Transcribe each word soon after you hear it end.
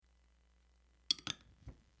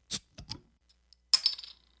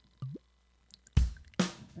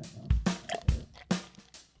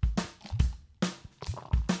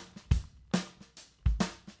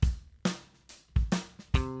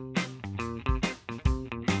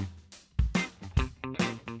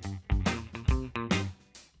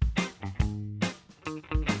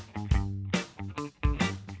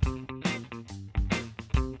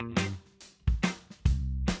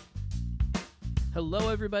Hello,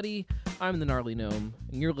 everybody. I'm the Gnarly Gnome,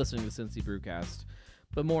 and you're listening to Cincy Brewcast.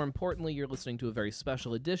 But more importantly, you're listening to a very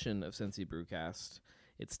special edition of Cincy Brewcast.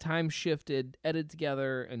 It's time-shifted, edited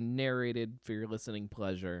together, and narrated for your listening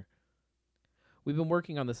pleasure. We've been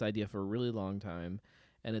working on this idea for a really long time,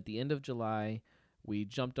 and at the end of July, we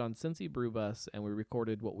jumped on Cincy Brew Bus, and we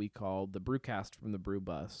recorded what we called the Brewcast from the Brew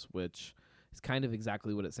Bus, which is kind of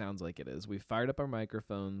exactly what it sounds like it is. We fired up our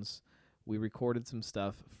microphones. We recorded some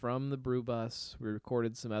stuff from the brew bus. We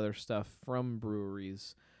recorded some other stuff from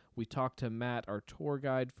breweries. We talked to Matt, our tour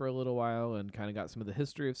guide, for a little while and kind of got some of the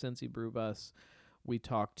history of Cincy Brew Bus. We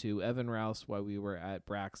talked to Evan Rouse while we were at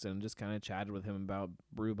Braxton and just kind of chatted with him about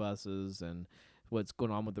brew buses and what's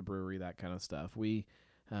going on with the brewery, that kind of stuff. We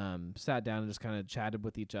sat down and just kind of chatted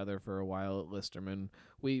with each other for a while at Listerman.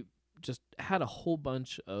 We just had a whole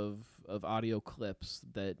bunch of audio clips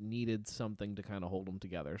that needed something to kind of hold them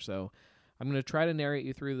together. So I'm going to try to narrate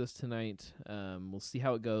you through this tonight. We'll see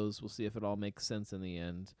how it goes. We'll see if it all makes sense in the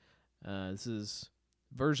end. This is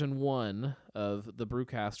version 1 of the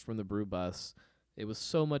Brewcast from the Brew Bus. It was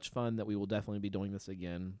so much fun that we will definitely be doing this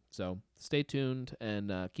again. So stay tuned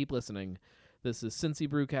and keep listening. This is Cincy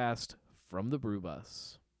Brewcast from the Brew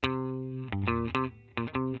Bus.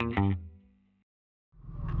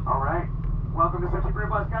 All right, welcome to Cincy Brew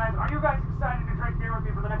Bus, guys. Are you guys excited to drink beer with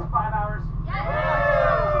me for the next 5 hours?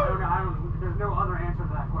 Yeah! There's no other answer to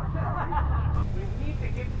that question. We need to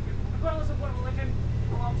get, regardless of what religion you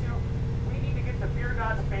belong to, we need to get the beer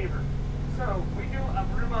god's favor. So we do a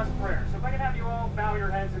brew bus prayer. So if I can have you all bow your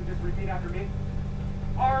heads and just repeat after me.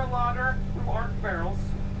 Our lager, who art barrels.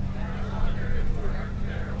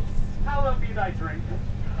 Hallowed be thy drink.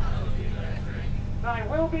 Thy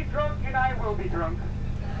will be drunk and I will be drunk.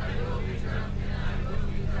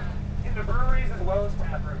 In the breweries as well as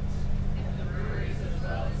tap rooms.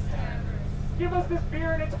 Give us this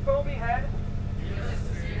beer in its foamy head.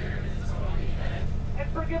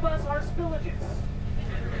 And forgive us our spillages.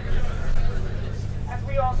 As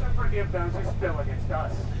we also forgive those who spill against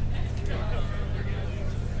us.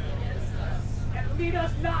 And lead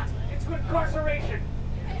us not into incarceration.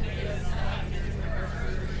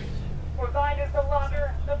 For thine is the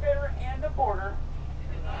lager, the bitter, and the porter.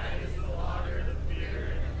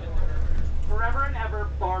 Forever and ever,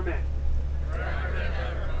 barmen.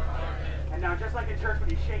 And now, just like in church, when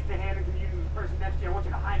you shake the hand and commune with the person next to you, I want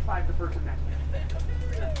you to high-five the person next to you.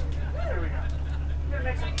 There we go. We're going to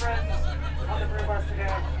make some friends on the brew bus today.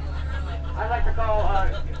 I like to call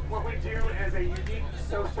what we do as a unique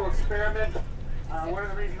social experiment. One of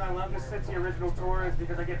the reasons I love this Cincy Original Tour is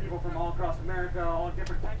because I get people from all across America, all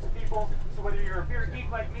different types of people. So whether you're a beer geek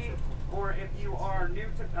like me, or if you are new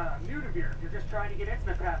to beer, you're just trying to get into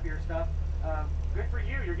the craft beer stuff, good for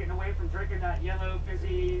you. You're getting away from drinking that yellow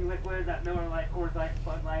fizzy liquid, that Miller Lite, Coors Light,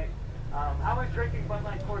 Bud Light. How is drinking Bud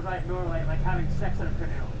Light, Coors Light, Miller Lite like having sex in a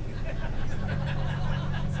canoe?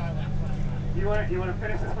 You want to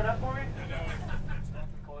finish this one up for me?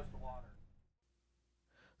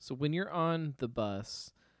 So when you're on the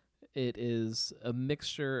bus, it is a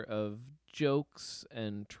mixture of jokes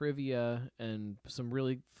and trivia and some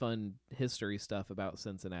really fun history stuff about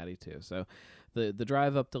Cincinnati too. So the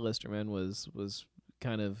drive up to Listerman was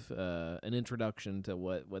kind of an introduction to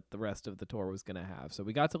what the rest of the tour was going to have. So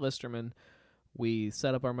we got to Listerman, we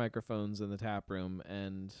set up our microphones in the tap room,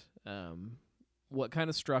 and what kind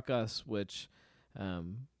of struck us, which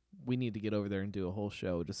we need to get over there and do a whole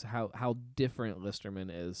show, just how different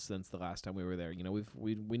Listerman is since the last time we were there. You know,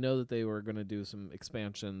 we know that they were going to do some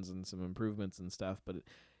expansions and some improvements and stuff, but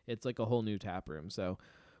it's like a whole new tap room. So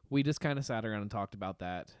we just kind of sat around and talked about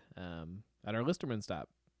that at our Listerman stop.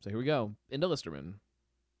 So here we go, into Listerman.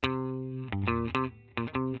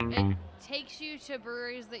 It takes you to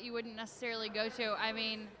breweries that you wouldn't necessarily go to. I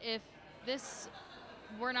mean, if this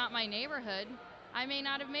were not my neighborhood, I may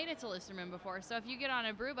not have made it to Listerman before. So if you get on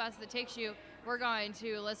a brew bus that takes you, we're going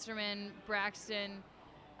to Listerman, Braxton,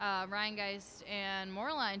 Rheingeist, and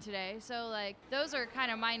Moorline today. So like those are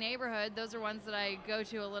kind of my neighborhood. Those are ones that I go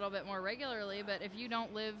to a little bit more regularly. But if you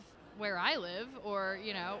don't live where I live, or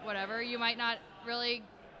you know whatever, you might not really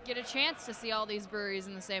get a chance to see all these breweries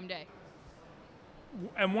in the same day.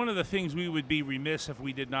 And one of the things we would be remiss if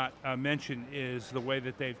we did not mention is the way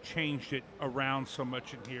that they've changed it around so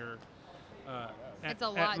much in here. It's a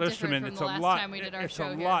lot different from the last time we did our show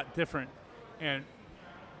here. It's a lot different. And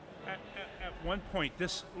at one point,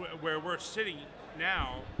 this where we're sitting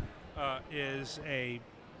now is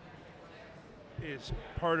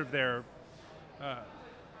part of their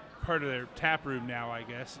tap room now, I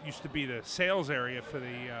guess. It used to be the sales area for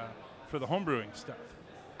the homebrewing stuff.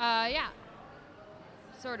 Yeah.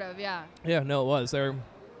 Sort of, yeah. Yeah, no, it was. They're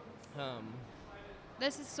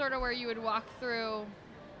this is sort of where you would walk through.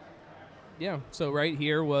 Yeah. So right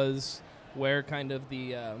here was where kind of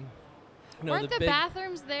the Weren't the big,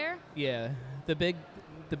 bathrooms there? yeah, the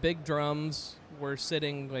big drums were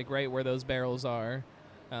sitting like right where those barrels are,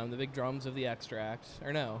 the big drums of the extract.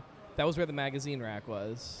 Or no, that was where the magazine rack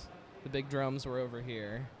was. The big drums were over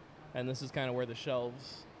here, and this is kind of where the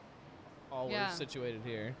shelves all were situated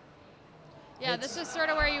here. Yeah, this is sort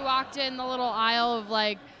of where you walked in the little aisle of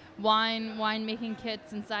like wine making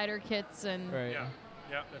kits and cider kits and Right.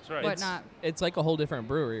 Yeah, that's right. whatnot. It's like a whole different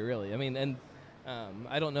brewery, really. I mean, and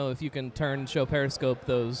I don't know if you can show Periscope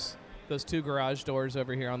those two garage doors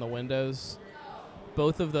over here on the windows.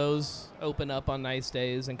 Both of those open up on nice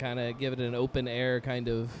days and kind of give it an open air kind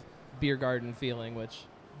of beer garden feeling, which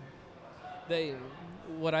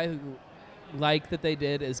what I like that they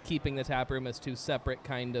did is keeping the tap room as two separate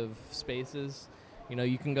kind of spaces. You know,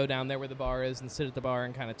 you can go down there where the bar is and sit at the bar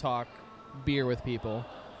and kind of talk beer with people,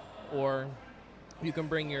 or you can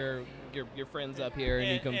bring your friends up here and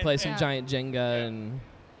you can play some giant Jenga and.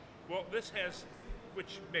 Well, this has,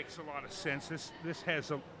 which makes a lot of sense. This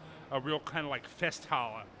has a real kind of like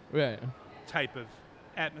festhalle type of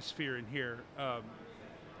atmosphere in here,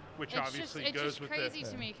 which obviously it's goes just with crazy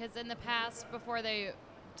the. to me because in the past, before they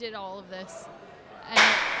did all of this,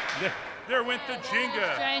 There went the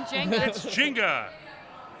Jenga. Giant Jenga. It's Jenga.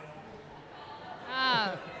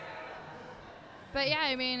 But yeah,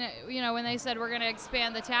 I mean, you know, when they said we're going to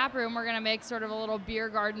expand the tap room, we're going to make sort of a little beer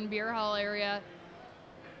garden, beer hall area.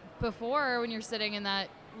 Before, when you're sitting in that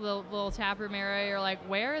little tap room area, you're like,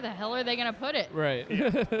 where the hell are they going to put it? Right.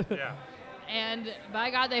 Yeah. And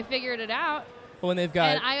by God, they figured it out. Well, when they've got.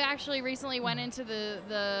 And I actually recently went into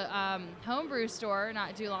the homebrew store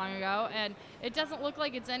not too long ago, and it doesn't look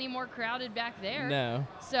like it's any more crowded back there. No.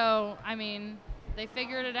 So, I mean, they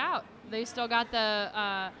figured it out. They still got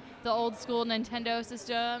the old school Nintendo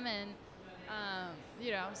system, and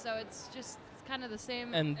you know, so it's kind of the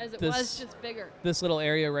same as it was, just bigger. This little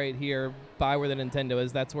area right here by where the Nintendo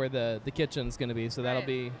is, that's where the kitchen's going to be. So that'll Right.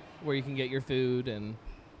 be where you can get your food. And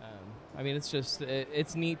I mean, it's just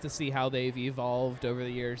it's neat to see how they've evolved over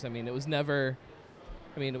the years. I mean, it was never.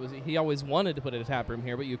 I mean, he always wanted to put a tap room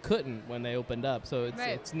here, but you couldn't when they opened up. So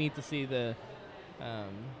it's neat to see the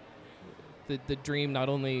dream not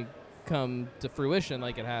only come to fruition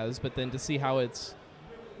like it has, but then to see how it's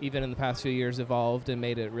even in the past few years evolved and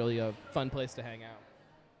made it really a fun place to hang out.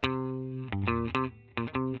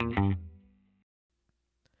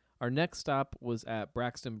 Our next stop was at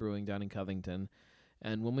Braxton Brewing down in Covington,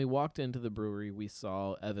 and when we walked into the brewery, we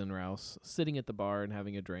saw Evan Rouse sitting at the bar and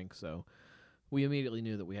having a drink, so we immediately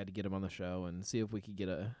knew that we had to get him on the show and see if we could get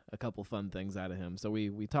a couple fun things out of him. So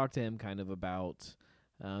we talked to him kind of about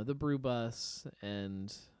the brew bus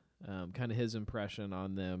and kind of his impression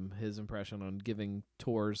on them, his impression on giving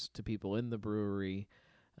tours to people in the brewery.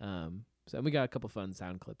 So we got a couple fun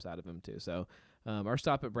sound clips out of him too. So our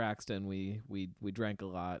stop at Braxton, we drank a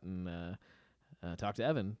lot and talked to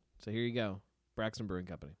Evan. So here you go, Braxton Brewing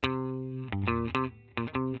Company. I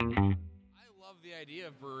love the idea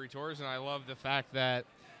of brewery tours, and I love the fact that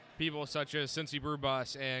people such as Cincy Brew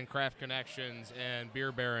Bus and Craft Connections and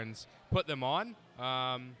Beer Barons put them on.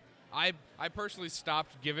 I personally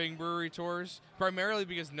stopped giving brewery tours primarily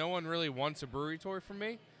because no one really wants a brewery tour from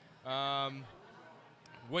me.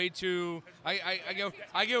 Way too,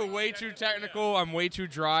 I go way too technical. I'm way too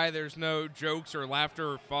dry. There's no jokes or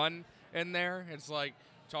laughter or fun in there. It's like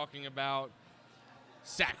talking about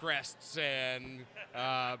sack rests and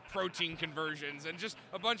protein conversions and just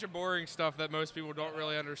a bunch of boring stuff that most people don't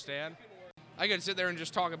really understand. I could sit there and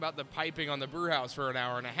just talk about the piping on the brew house for an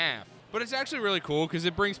hour and a half. But it's actually really cool because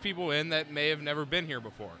it brings people in that may have never been here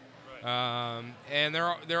before. Right. And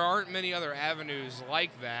there aren't many other avenues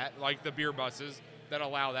like that, like the beer buses, that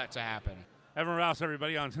allow that to happen. Evan Rouse,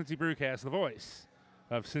 everybody, on Cincy Brewcast, the voice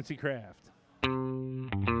of Cincy Craft.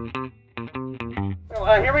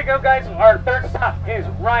 So here we go, guys. Our third stop is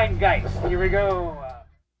Rheingeist. Here we go.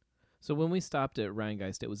 So when we stopped at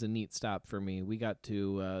Rheingeist, it was a neat stop for me. We got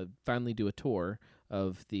to finally do a tour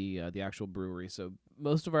of the actual brewery. So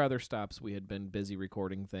most of our other stops, we had been busy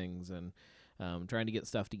recording things and trying to get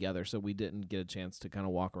stuff together, so we didn't get a chance to kind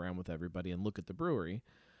of walk around with everybody and look at the brewery.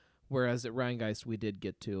 Whereas at Rheingeist, we did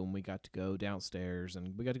get to, and we got to go downstairs,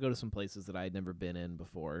 and we got to go to some places that I had never been in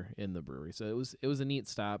before in the brewery. So it was a neat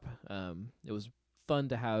stop. It was fun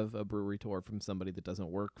to have a brewery tour from somebody that doesn't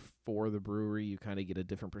work for the brewery. You kind of get a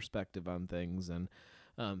different perspective on things, and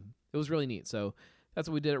it was really neat. So that's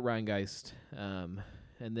what we did at Rheingeist. And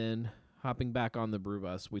then hopping back on the brew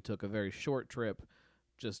bus, we took a very short trip,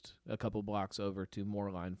 just a couple blocks over to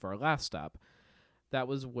Moorline for our last stop. That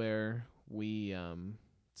was where we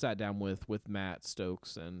sat down with Matt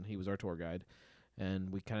Stokes, and he was our tour guide,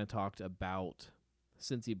 and we kind of talked about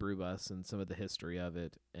Cincy Brew Bus and some of the history of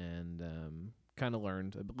it, and kind of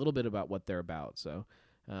learned a little bit about what they're about. So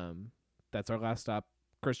that's our last stop,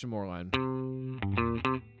 Christian Moorline.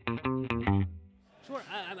 Sure.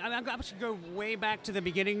 I'm going to go way back to the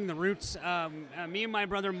beginning, the roots. Me and my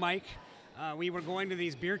brother Mike, we were going to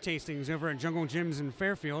these beer tastings over at Jungle Gyms in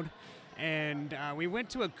Fairfield, and we went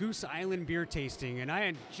to a Goose Island beer tasting, and I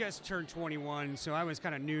had just turned 21, so I was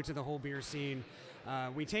kind of new to the whole beer scene.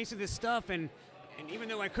 We tasted this stuff, and even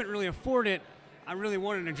though I couldn't really afford it, I really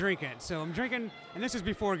wanted to drink it. So I'm drinking, and this is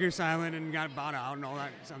before Goose Island and got bought out and all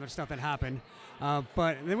that other stuff that happened.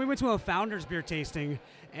 But then we went to a Founders beer tasting,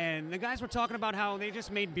 and the guys were talking about how they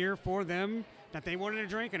just made beer for them that they wanted to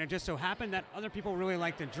drink, and it just so happened that other people really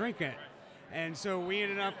liked to drink it. And so we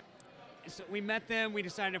ended up, we met them, we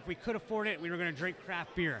decided if we could afford it, we were going to drink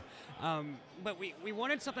craft beer. But we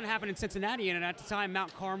wanted something to happen in Cincinnati, and at the time,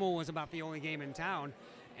 Mount Carmel was about the only game in town.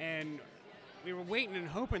 And we were waiting and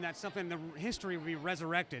hoping that something, the history would be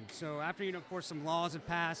resurrected. So after, of course, some laws had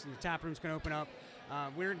passed and the tap rooms could open up,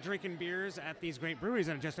 we were drinking beers at these great breweries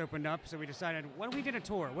that had just opened up. So we decided, what if we did a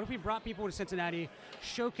tour? What if we brought people to Cincinnati,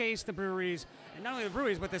 showcased the breweries, and not only the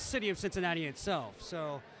breweries, but the city of Cincinnati itself.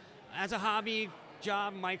 So as a hobby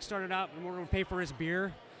job, Mike started out in order to pay for his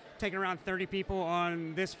beer, taking around 30 people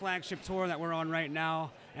on this flagship tour that we're on right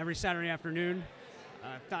now every Saturday afternoon.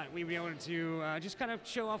 Thought we'd be able to just kind of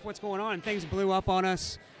show off what's going on. And things blew up on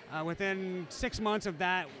us. Within 6 months of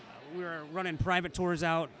that, we were running private tours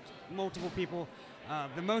out, multiple people.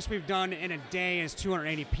 The most we've done in a day is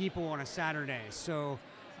 280 people on a Saturday. So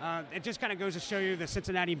it just kind of goes to show you the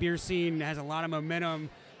Cincinnati beer scene has a lot of momentum,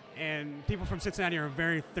 and people from Cincinnati are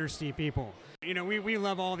very thirsty people. We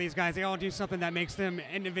love all these guys. They all do something that makes them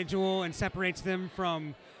individual and separates them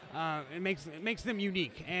from it makes them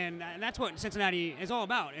unique, and that's what Cincinnati is all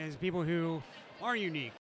about, is people who are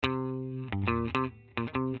unique.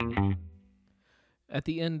 At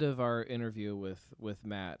the end of our interview with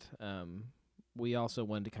Matt, we also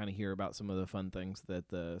wanted to kind of hear about some of the fun things that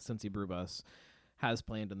the Cincy Brew Bus has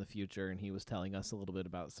planned in the future, and he was telling us a little bit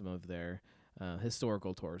about some of their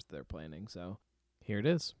historical tours that they're planning. So here it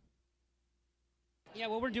is. Yeah,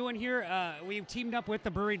 what we're doing here, we've teamed up with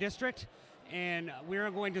the Brewery District, and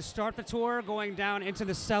we're going to start the tour going down into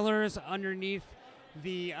the cellars underneath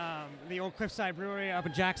the old Cliffside Brewery up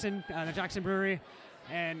in Jackson, the Jackson Brewery.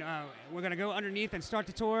 And we're going to go underneath and start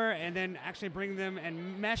the tour, and then actually bring them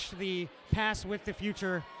and mesh the past with the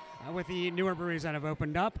future with the newer breweries that have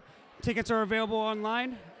opened up. Tickets are available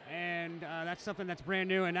online, and that's something that's brand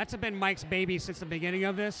new, and that's been Mike's baby since the beginning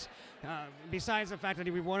of this. Besides the fact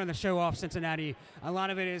that we wanted to show off Cincinnati, a lot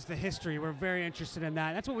of it is the history. We're very interested in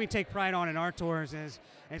that. That's what we take pride on in our tours. Is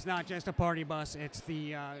it's not just a party bus. It's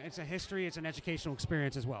it's a history. It's an educational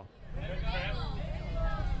experience as well.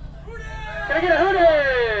 Can I get a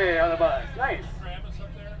hootie on the bus? Nice.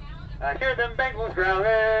 I hear them Bengals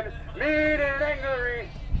growling, mean and angry.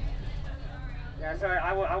 Yeah, sorry,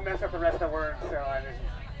 I'll mess up the rest of the words, so I just...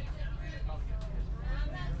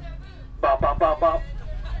 Bop, bop, bop, bop.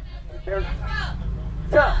 There's...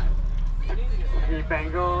 So, the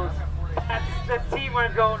Bengals, that's the team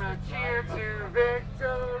we're gonna cheer to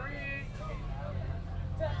victory.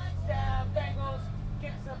 Touchdown, Bengals.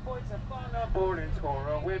 Get some points up on the board and score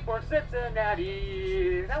a win for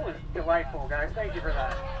Cincinnati. That was delightful, guys. Thank you for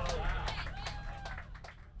that.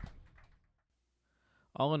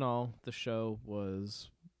 All in all, the show was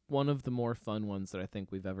one of the more fun ones that I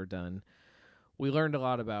think we've ever done. We learned a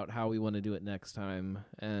lot about how we want to do it next time,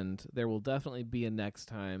 and there will definitely be a next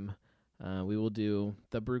time. We will do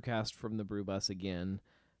the Brewcast from the Brew Bus again,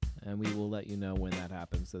 and we will let you know when that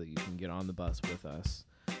happens so that you can get on the bus with us.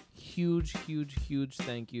 Huge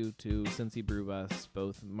thank you to Cincy Brew Bus,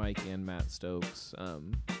 both Mike and Matt Stokes.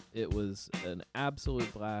 It was an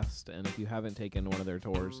absolute blast, and if you haven't taken one of their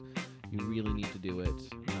tours, you really need to do it.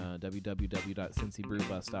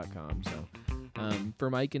 www.cincybrewbus.com. So, for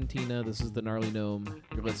Mike and Tina, this is the Gnarly Gnome.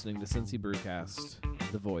 You're listening to Cincy Brewcast,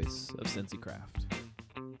 the voice of Cincy Craft.